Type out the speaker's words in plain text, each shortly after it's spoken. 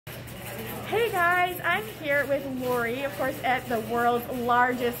Hey guys, I'm here with Lori, of course, at the world's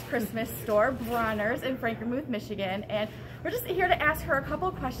largest Christmas store, Bronner's in Frankenmuth, Michigan, and we're just here to ask her a couple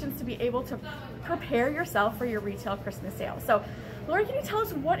of questions to be able to prepare yourself for your retail Christmas sale. So, Lori, can you tell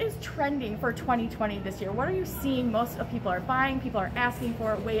us what is trending for 2020 this year? What are you seeing most of people are buying, people are asking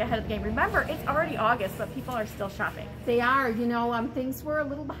for way ahead of the game? Remember, it's already August, but people are still shopping. They are, you know, things were a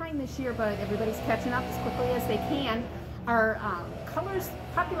little behind this year, but everybody's catching up as quickly as they can. Our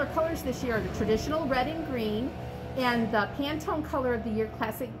popular colors this year are the traditional red and green, and the Pantone color of the year,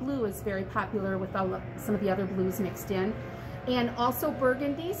 classic blue, is very popular with some of the other blues mixed in. And also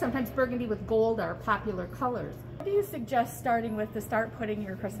burgundy, sometimes burgundy with gold are popular colors. What do you suggest starting with to start putting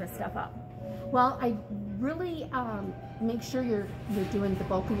your Christmas stuff up? Well, I really make sure you're doing the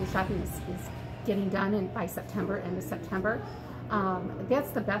bulk of your shopping is getting done by September, end of September. That's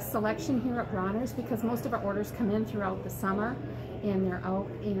the best selection here at Bronner's because most of our orders come in throughout the summer and they're out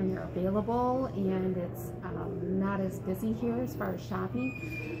and they're available, and it's not as busy here as far as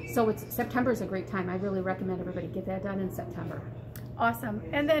shopping. So September is a great time. I really recommend everybody get that done in September. Awesome.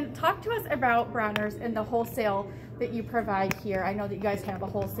 And then talk to us about Bronner's and the wholesale that you provide here. I know that you guys have a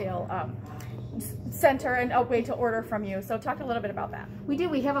wholesale center and a way to order from you. So talk a little bit about that. We do.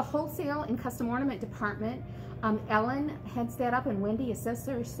 We have a wholesale and custom ornament department. Ellen heads that up and Wendy assists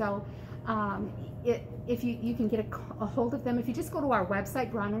her. So if you can get a hold of them, if you just go to our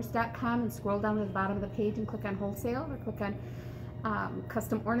website, bronners.com, and scroll down to the bottom of the page and click on wholesale, or click on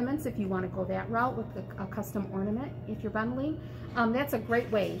custom ornaments if you want to go that route with a custom ornament if you're bundling. That's a great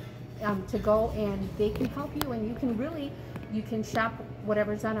way to go, and they can help you, and you can shop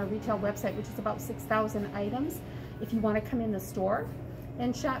whatever's on our retail website, which is about 6,000 items. If you want to come in the store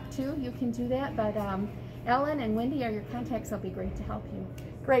and shop too, you can do that, but Ellen and Wendy are your contacts. They'll be great to help you.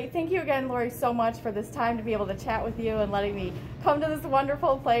 Great. Thank you again, Lori, so much for this time to be able to chat with you and letting me come to this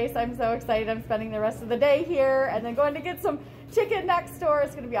wonderful place. I'm so excited. I'm spending the rest of the day here and then going to get some chicken next door.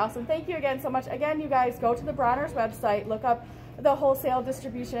 It's going to be awesome. Thank you again so much. Again, you guys, go to the Bronner's website, look up the wholesale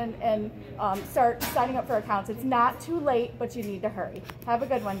distribution, and start signing up for accounts. It's not too late, but you need to hurry. Have a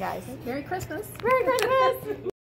good one, guys. Merry Christmas. Merry Christmas.